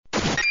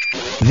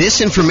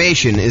This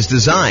information is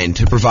designed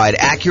to provide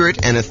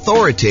accurate and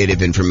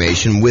authoritative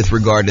information with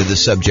regard to the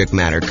subject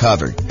matter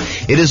covered.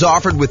 It is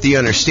offered with the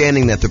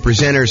understanding that the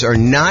presenters are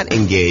not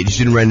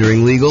engaged in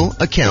rendering legal,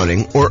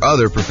 accounting, or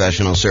other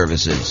professional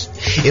services.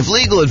 If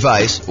legal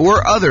advice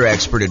or other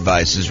expert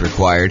advice is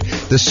required,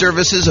 the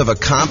services of a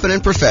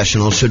competent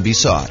professional should be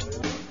sought.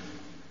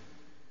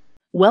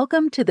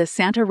 Welcome to the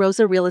Santa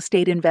Rosa Real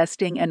Estate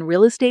Investing and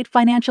Real Estate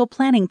Financial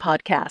Planning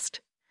Podcast.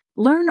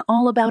 Learn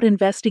all about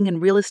investing in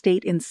real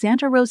estate in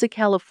Santa Rosa,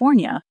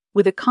 California,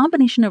 with a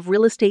combination of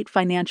real estate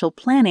financial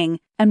planning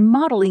and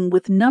modeling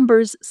with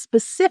numbers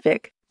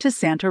specific to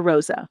Santa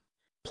Rosa,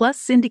 plus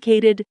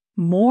syndicated,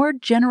 more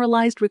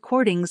generalized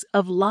recordings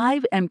of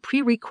live and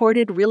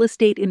pre-recorded real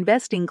estate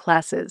investing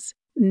classes,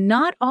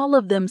 not all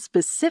of them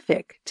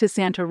specific to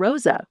Santa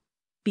Rosa.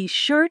 Be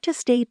sure to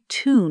stay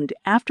tuned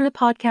after the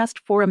podcast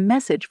for a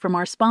message from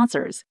our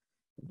sponsors.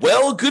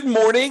 Well, good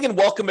morning and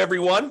welcome,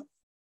 everyone.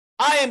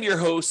 I am your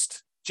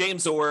host,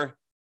 James Orr,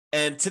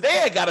 and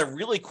today I got a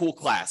really cool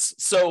class.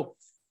 So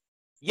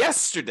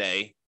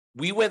yesterday,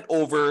 we went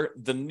over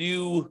the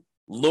new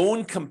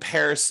loan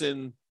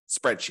comparison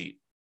spreadsheet,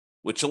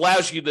 which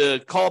allows you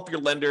to call up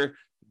your lender,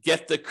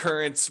 get the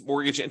current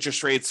mortgage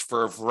interest rates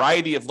for a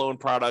variety of loan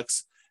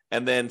products,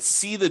 and then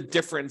see the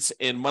difference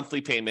in monthly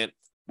payment,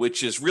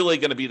 which is really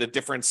going to be the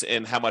difference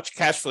in how much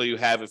cash flow you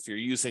have if you're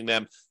using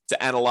them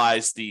to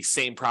analyze the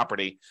same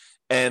property.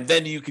 And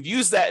then you could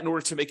use that in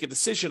order to make a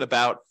decision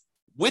about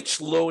which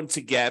loan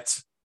to get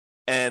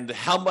and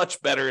how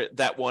much better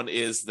that one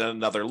is than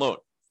another loan.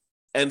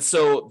 And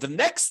so the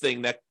next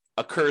thing that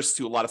occurs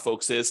to a lot of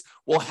folks is,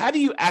 well, how do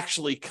you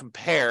actually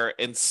compare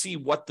and see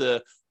what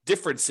the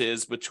difference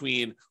is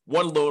between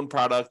one loan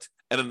product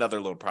and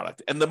another loan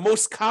product? And the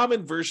most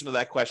common version of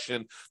that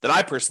question that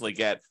I personally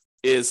get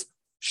is,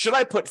 should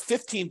I put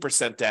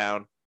 15%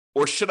 down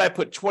or should I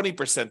put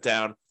 20%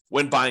 down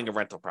when buying a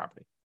rental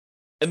property?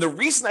 And the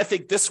reason I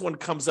think this one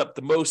comes up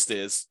the most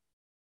is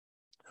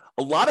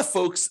a lot of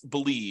folks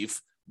believe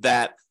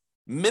that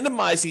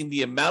minimizing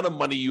the amount of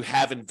money you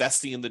have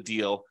investing in the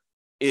deal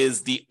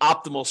is the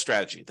optimal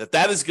strategy,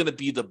 that is going to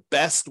be the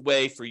best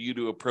way for you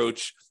to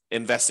approach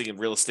investing in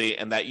real estate,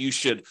 and that you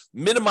should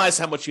minimize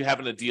how much you have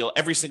in a deal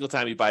every single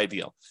time you buy a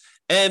deal.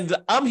 And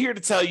I'm here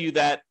to tell you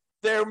that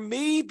there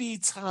may be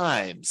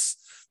times,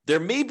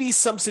 there may be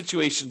some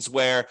situations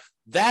where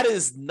that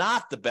is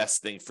not the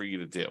best thing for you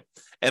to do.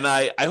 And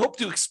I hope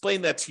to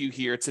explain that to you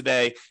here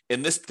today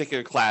in this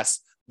particular class.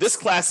 This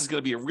class is going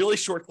to be a really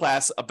short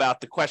class about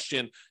the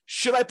question,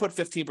 should I put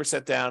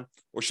 15% down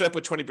or should I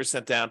put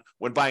 20% down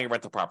when buying a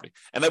rental property?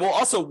 And I will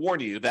also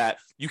warn you that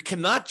you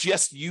cannot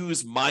just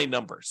use my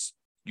numbers.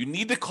 You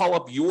need to call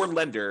up your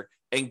lender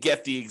and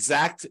get the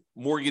exact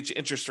mortgage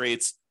interest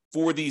rates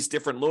for these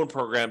different loan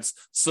programs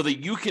so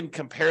that you can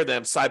compare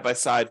them side by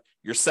side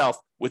yourself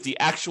with the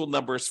actual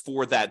numbers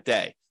for that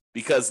day,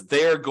 because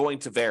they're going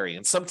to vary.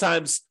 And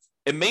sometimes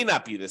it may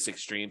not be this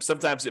extreme.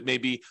 Sometimes it may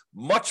be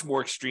much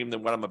more extreme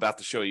than what I'm about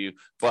to show you,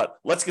 but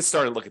let's get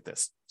started and look at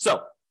this.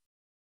 So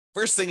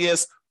first thing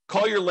is,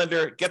 call your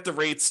lender, get the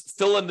rates,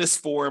 fill in this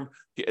form.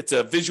 It's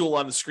a visual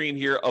on the screen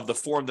here of the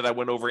form that I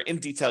went over in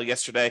detail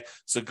yesterday.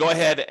 So go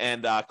ahead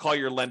and call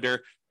your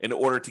lender in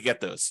order to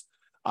get those.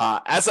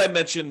 As I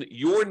mentioned,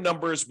 your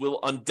numbers will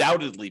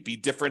undoubtedly be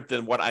different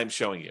than what I'm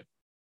showing you.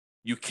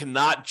 You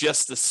cannot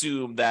just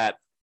assume that,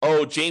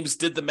 oh, James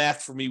did the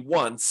math for me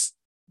once,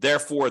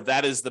 therefore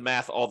that is the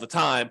math all the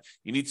time.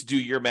 You need to do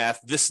your math.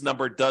 This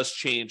number does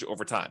change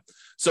over time.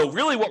 So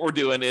really what we're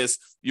doing is,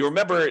 you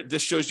remember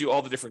this shows you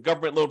all the different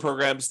government loan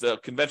programs, the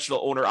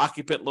conventional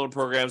owner-occupant loan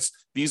programs.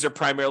 These are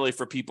primarily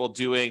for people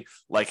doing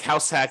like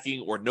house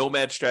hacking or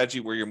nomad strategy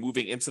where you're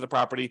moving into the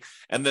property.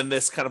 And then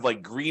this kind of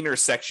like greener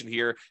section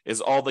here is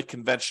all the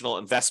conventional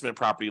investment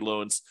property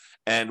loans.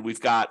 And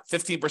we've got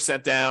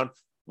 15% down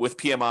with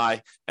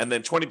PMI, and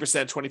then 20%,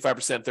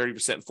 25%,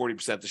 30%, and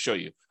 40% to show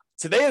you.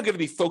 Today, I'm going to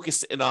be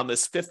focused in on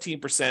this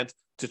 15%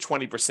 to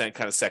 20%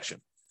 kind of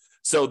section.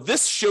 So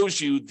this shows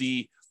you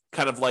the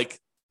kind of like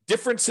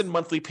difference in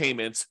monthly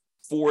payments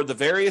for the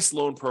various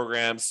loan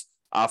programs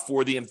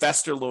for the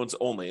investor loans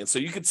only. And so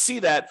you can see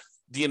that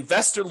the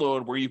investor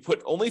loan where you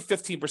put only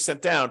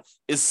 15% down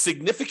is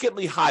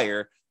significantly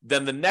higher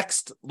than the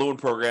next loan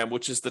program,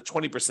 which is the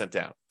 20%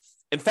 down.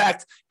 In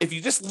fact, if you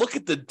just look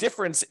at the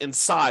difference in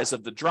size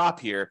of the drop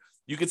here,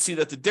 you can see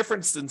that the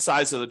difference in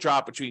size of the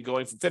drop between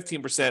going from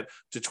 15%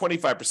 to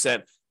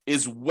 25%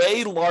 is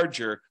way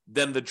larger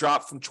than the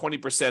drop from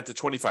 20% to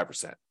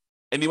 25%.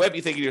 And you might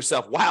be thinking to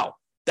yourself, wow,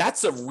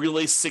 that's a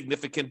really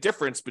significant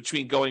difference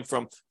between going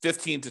from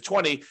 15 to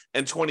 20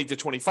 and 20 to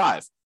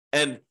 25.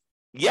 And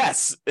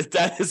yes,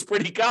 that is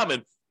pretty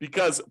common,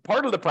 because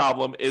part of the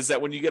problem is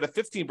that when you get a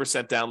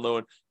 15% down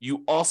loan,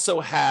 you also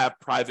have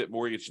private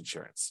mortgage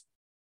insurance.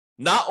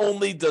 Not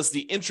only does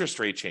the interest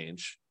rate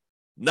change,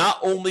 not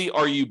only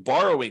are you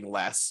borrowing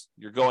less,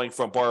 you're going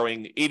from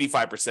borrowing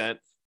 85%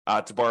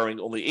 to borrowing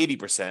only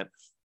 80%,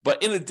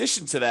 but in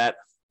addition to that,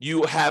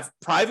 you have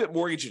private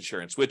mortgage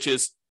insurance, which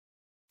is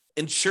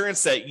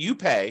insurance that you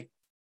pay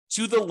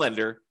to the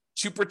lender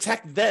to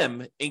protect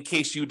them in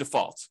case you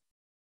default.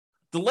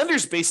 The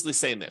lender's basically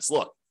saying this,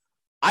 look,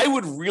 I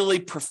would really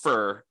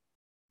prefer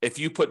if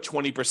you put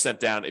 20%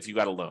 down if you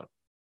got a loan.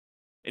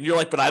 And you're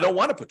like, but I don't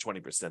want to put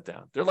 20%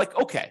 down. They're like,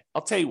 okay,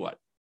 I'll tell you what.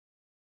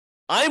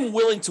 I'm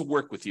willing to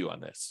work with you on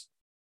this.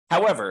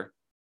 However,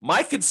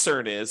 my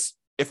concern is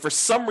if for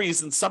some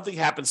reason something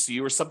happens to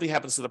you or something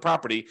happens to the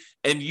property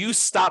and you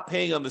stop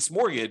paying on this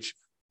mortgage,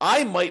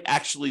 I might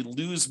actually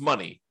lose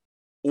money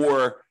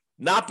or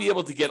not be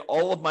able to get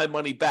all of my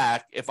money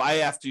back if I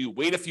have to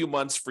wait a few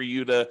months for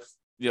you to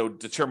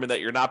determine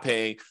that you're not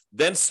paying,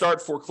 then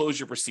start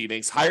foreclosure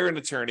proceedings, hire an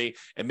attorney,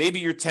 and maybe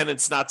your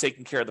tenant's not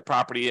taking care of the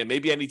property, and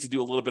maybe I need to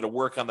do a little bit of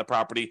work on the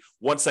property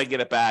once I get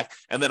it back,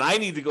 and then I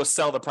need to go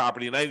sell the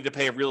property, and I need to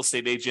pay a real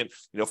estate agent,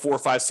 4,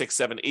 5, 6,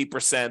 7,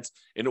 8%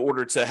 in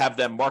order to have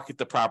them market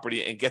the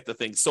property and get the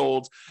thing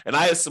sold. And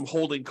I have some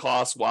holding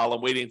costs while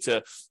I'm waiting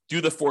to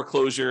do the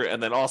foreclosure,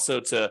 and then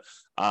also to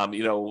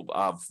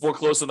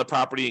foreclose on the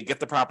property and get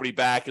the property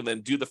back, and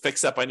then do the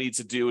fix up I need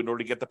to do in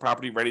order to get the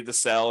property ready to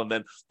sell. And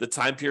then the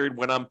time period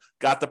when I'm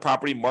got the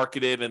property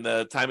marketed and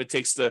the time it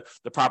takes the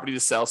property to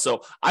sell.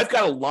 So I've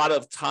got a lot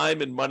of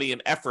time and money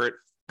and effort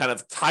kind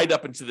of tied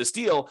up into this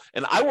deal.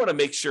 And I want to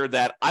make sure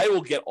that I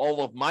will get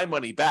all of my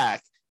money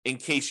back in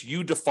case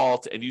you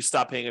default and you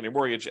stop paying on your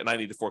mortgage and I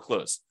need to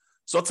foreclose.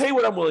 So I'll tell you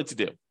what I'm willing to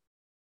do.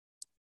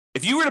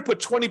 If you were to put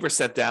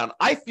 20% down,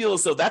 I feel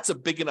as though that's a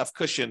big enough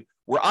cushion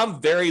where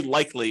I'm very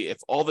likely, if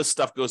all this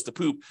stuff goes to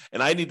poop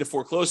and I need to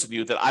foreclose on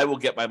you, that I will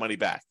get my money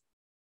back.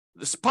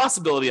 There's a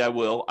possibility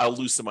I'll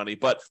lose some money,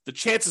 but the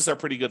chances are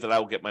pretty good that I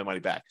will get my money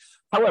back.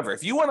 However,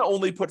 if you want to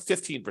only put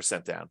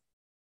 15% down,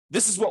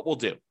 this is what we'll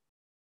do.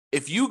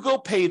 If you go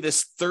pay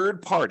this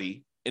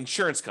third-party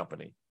insurance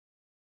company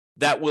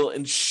that will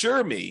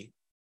insure me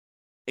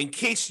in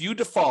case you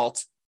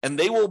default, and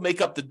they will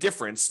make up the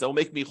difference, they'll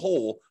make me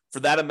whole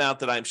for that amount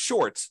that I'm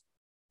short,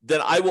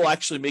 then I will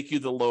actually make you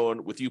the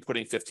loan with you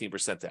putting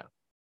 15% down.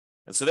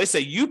 And so they say,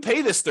 you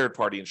pay this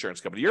third-party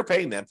insurance company, you're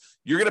paying them,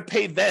 you're going to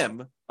pay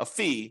them a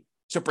fee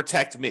to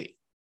protect me.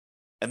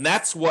 And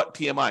that's what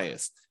PMI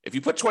is. If you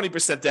put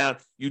 20% down,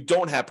 you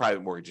don't have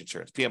private mortgage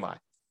insurance, PMI.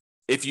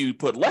 If you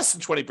put less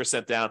than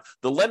 20% down,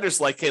 the lender's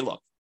like, hey,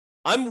 look,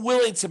 I'm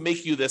willing to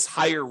make you this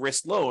higher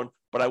risk loan,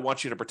 but I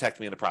want you to protect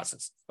me in the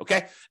process,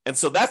 okay? And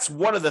so that's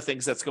one of the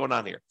things that's going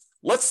on here.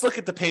 Let's look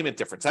at the payment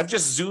difference. I've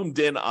just zoomed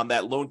in on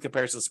that loan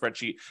comparison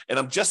spreadsheet, and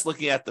I'm just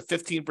looking at the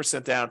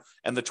 15% down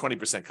and the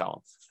 20%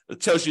 column.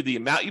 It tells you the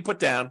amount you put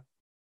down,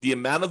 the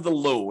amount of the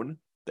loan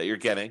that you're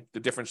getting,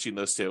 the difference between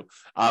those two.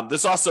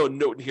 There's also a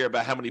note in here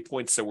about how many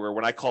points there were.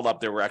 When I called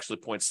up, there were actually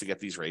points to get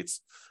these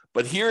rates.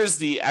 But here is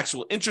the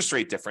actual interest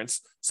rate difference.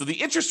 So the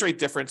interest rate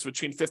difference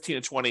between 15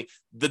 and 20,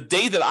 the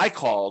day that I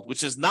called,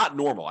 which is not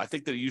normal. I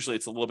think that usually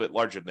it's a little bit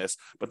larger than this,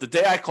 but the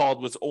day I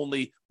called was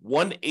only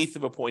 1/8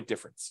 of a point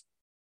difference,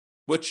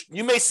 which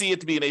you may see it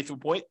to be 1/8 of a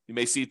point. You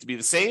may see it to be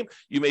the same.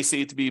 You may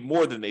see it to be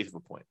more than 1/8 of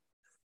a point.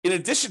 In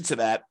addition to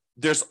that,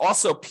 there's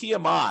also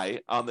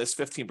PMI on this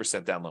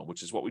 15% down loan,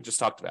 which is what we just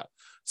talked about.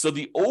 So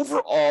the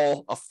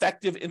overall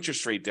effective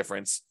interest rate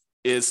difference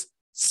is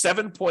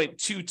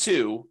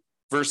 7.22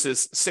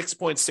 versus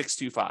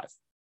 6.625.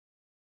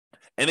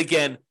 And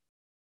again,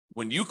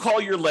 when you call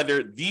your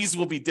lender, these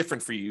will be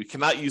different for you. You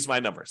cannot use my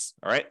numbers,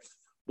 all right?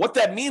 What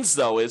that means,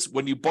 though, is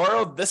when you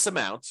borrow this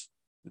amount,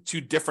 the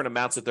two different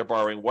amounts that they're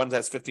borrowing, one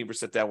has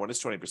 15% down, one is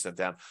 20%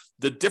 down,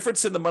 the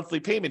difference in the monthly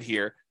payment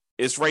here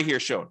is right here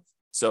shown.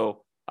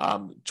 So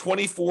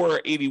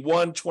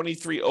 $24.81,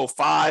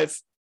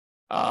 $23.05.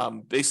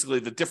 Basically,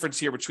 the difference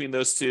here between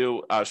those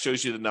two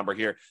shows you the number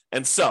here.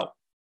 And so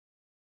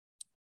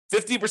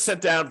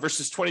 50% down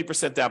versus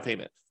 20% down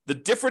payment. The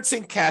difference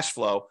in cash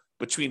flow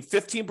between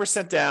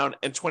 15% down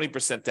and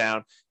 20%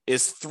 down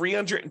is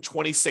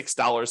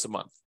 $326 a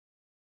month.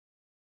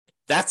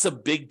 That's a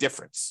big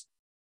difference.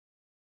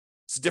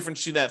 It's the difference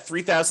between that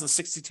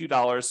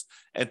 $3,062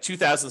 and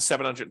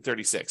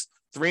 $2,736,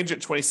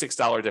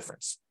 $326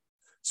 difference.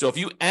 So if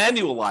you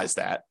annualize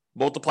that,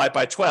 multiply it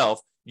by 12,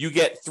 you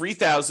get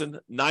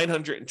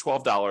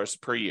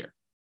 $3,912 per year.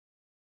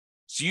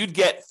 So you'd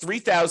get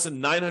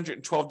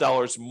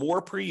 $3,912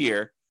 more per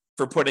year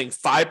for putting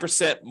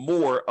 5%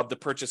 more of the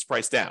purchase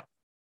price down.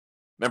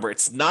 Remember,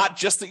 it's not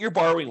just that you're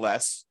borrowing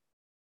less,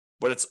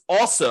 but it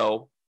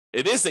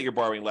is that you're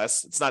borrowing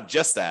less. It's not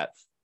just that,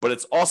 but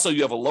it's also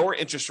you have a lower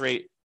interest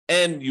rate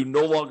and you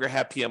no longer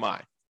have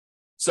PMI.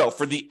 So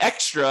for the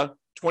extra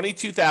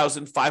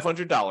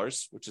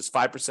 $22,500, which is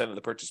 5% of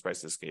the purchase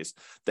price in this case,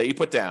 that you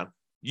put down,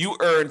 you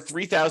earn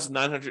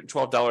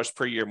 $3,912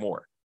 per year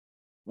more,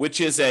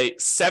 which is a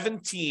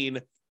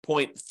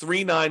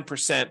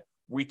 17.39%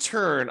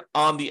 return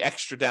on the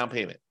extra down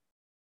payment.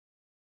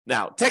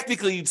 Now,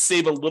 technically, you'd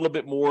save a little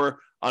bit more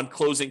on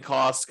closing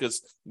costs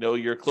because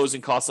your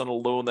closing costs on a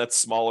loan that's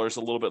smaller is a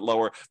little bit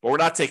lower, but we're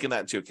not taking that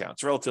into account.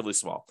 It's relatively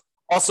small.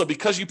 Also,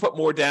 because you put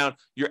more down,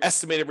 your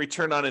estimated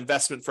return on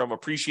investment from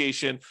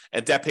appreciation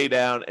and debt pay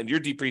down and your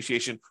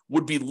depreciation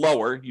would be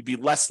lower. You'd be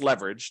less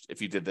leveraged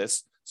if you did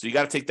this. So you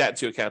got to take that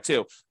into account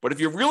too. But if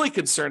you're really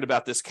concerned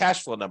about this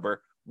cash flow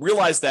number,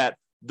 realize that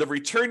the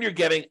return you're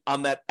getting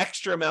on that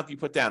extra amount you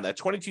put down, that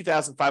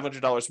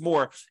 $22,500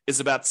 more, is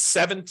about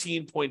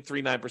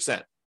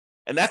 17.39%.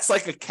 And that's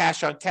like a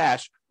cash on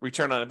cash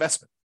return on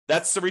investment.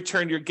 That's the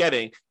return you're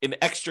getting in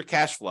extra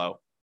cash flow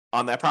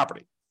on that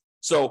property.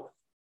 So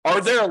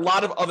are there a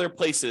lot of other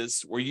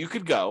places where you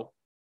could go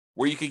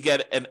where you could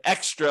get an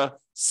extra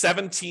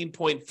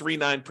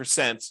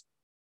 17.39%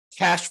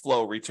 cash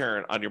flow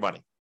return on your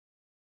money?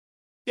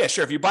 Yeah,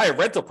 sure. If you buy a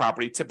rental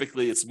property,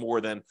 typically it's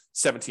more than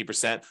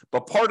 17%,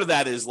 but part of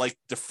that is like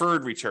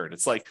deferred return.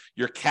 It's like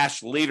your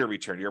cash later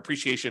return, your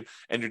appreciation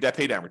and your debt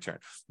pay down return.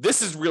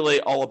 This is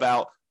really all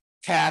about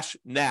cash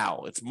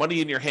now. It's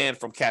money in your hand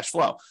from cash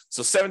flow.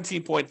 So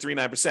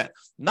 17.39%.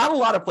 Not a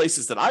lot of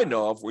places that I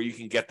know of where you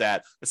can get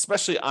that,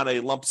 especially on a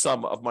lump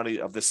sum of money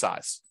of this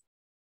size.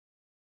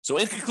 So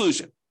in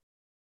conclusion,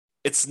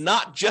 it's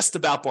not just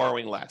about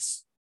borrowing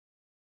less.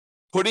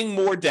 Putting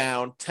more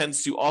down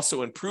tends to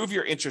also improve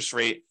your interest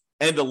rate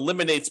and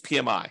eliminates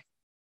PMI.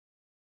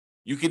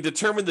 You can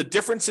determine the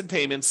difference in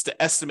payments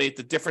to estimate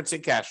the difference in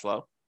cash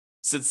flow,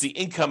 since the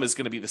income is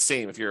going to be the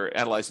same if you're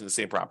analyzing the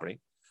same property.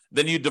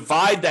 Then you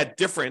divide that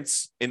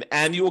difference in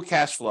annual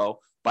cash flow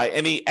by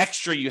any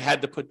extra you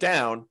had to put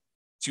down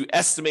to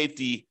estimate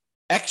the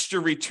extra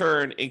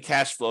return in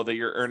cash flow that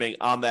you're earning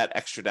on that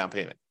extra down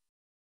payment.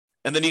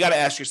 And then you got to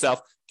ask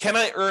yourself, can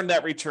I earn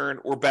that return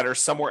or better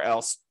somewhere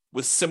else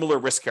with similar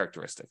risk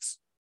characteristics?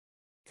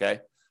 Okay.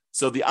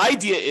 So the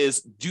idea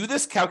is do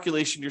this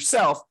calculation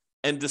yourself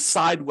and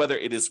decide whether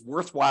it is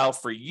worthwhile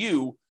for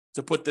you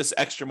to put this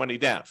extra money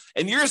down.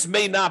 And yours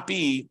may not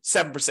be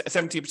 7%,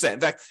 17%. In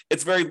fact,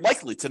 it's very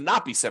likely to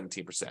not be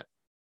 17%.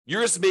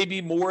 Yours may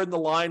be more in the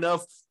line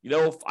of,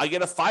 if I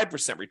get a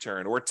 5%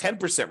 return or a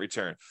 10%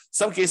 return.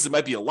 Some cases it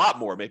might be a lot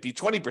more, maybe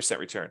 20%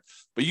 return.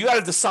 But you got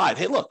to decide,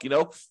 hey, look,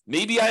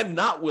 maybe I'm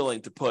not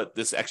willing to put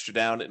this extra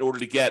down in order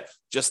to get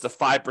just a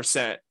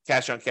 5%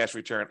 cash on cash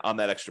return on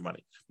that extra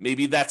money.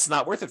 Maybe that's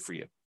not worth it for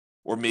you.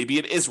 Or maybe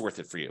it is worth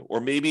it for you.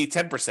 Or maybe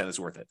 10% is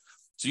worth it.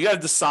 So you got to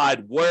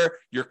decide where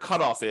your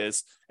cutoff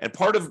is. And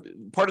part of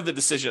the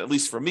decision, at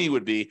least for me,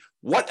 would be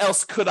what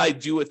else could I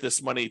do with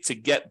this money to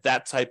get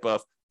that type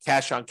of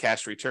cash on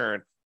cash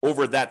return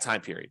over that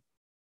time period.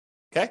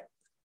 Okay.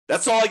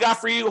 That's all I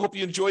got for you. Hope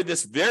you enjoyed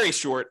this very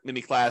short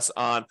mini class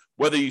on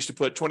whether you should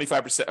put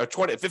 25% or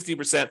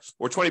 15%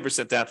 or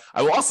 20% down.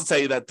 I will also tell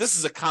you that this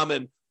is a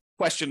common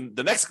question.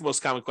 The next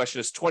most common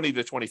question is 20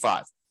 to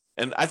 25.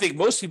 And I think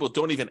most people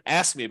don't even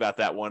ask me about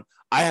that one.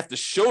 I have to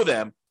show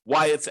them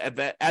why it's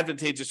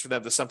advantageous for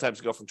them to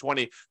sometimes go from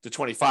 20 to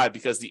 25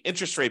 because the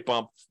interest rate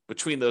bump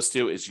between those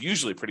two is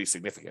usually pretty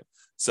significant.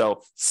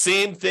 So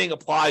same thing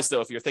applies,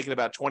 though, if you're thinking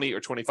about 20 or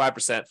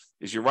 25%,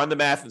 is you run the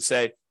math and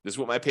say, this is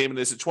what my payment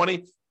is at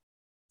 20,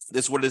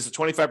 this is what it is at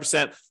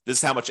 25%, this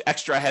is how much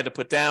extra I had to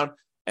put down,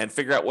 and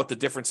figure out what the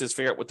difference is,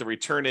 figure out what the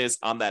return is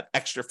on that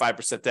extra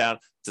 5% down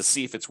to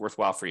see if it's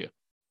worthwhile for you.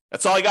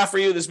 That's all I got for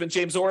you. This has been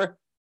James Orr.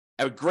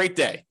 Have a great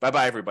day.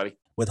 Bye-bye, everybody.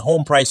 With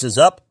home prices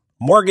up,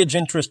 mortgage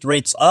interest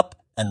rates up,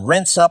 and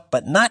rents up,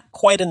 but not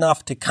quite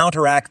enough to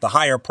counteract the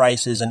higher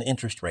prices and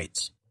interest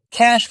rates.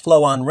 Cash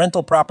flow on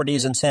rental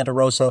properties in Santa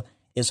Rosa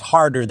is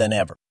harder than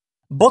ever.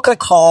 Book a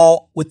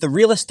call with the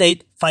Real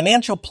Estate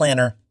Financial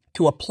Planner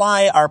to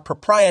apply our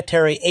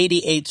proprietary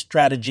 88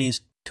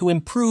 strategies to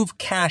improve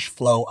cash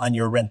flow on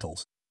your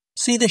rentals.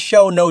 See the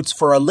show notes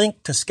for a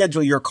link to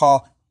schedule your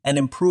call and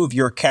improve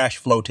your cash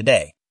flow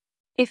today.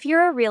 If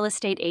you're a real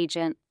estate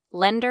agent,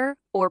 lender,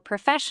 or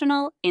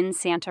professional in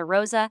Santa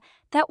Rosa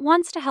that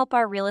wants to help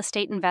our real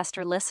estate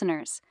investor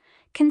listeners,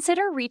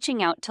 consider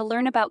reaching out to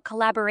learn about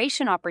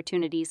collaboration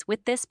opportunities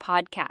with this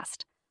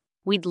podcast.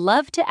 We'd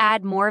love to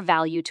add more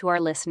value to our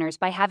listeners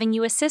by having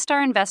you assist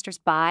our investors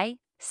buy,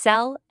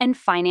 sell, and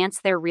finance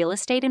their real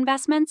estate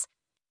investments.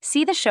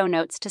 See the show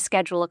notes to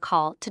schedule a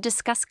call to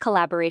discuss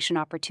collaboration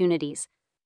opportunities.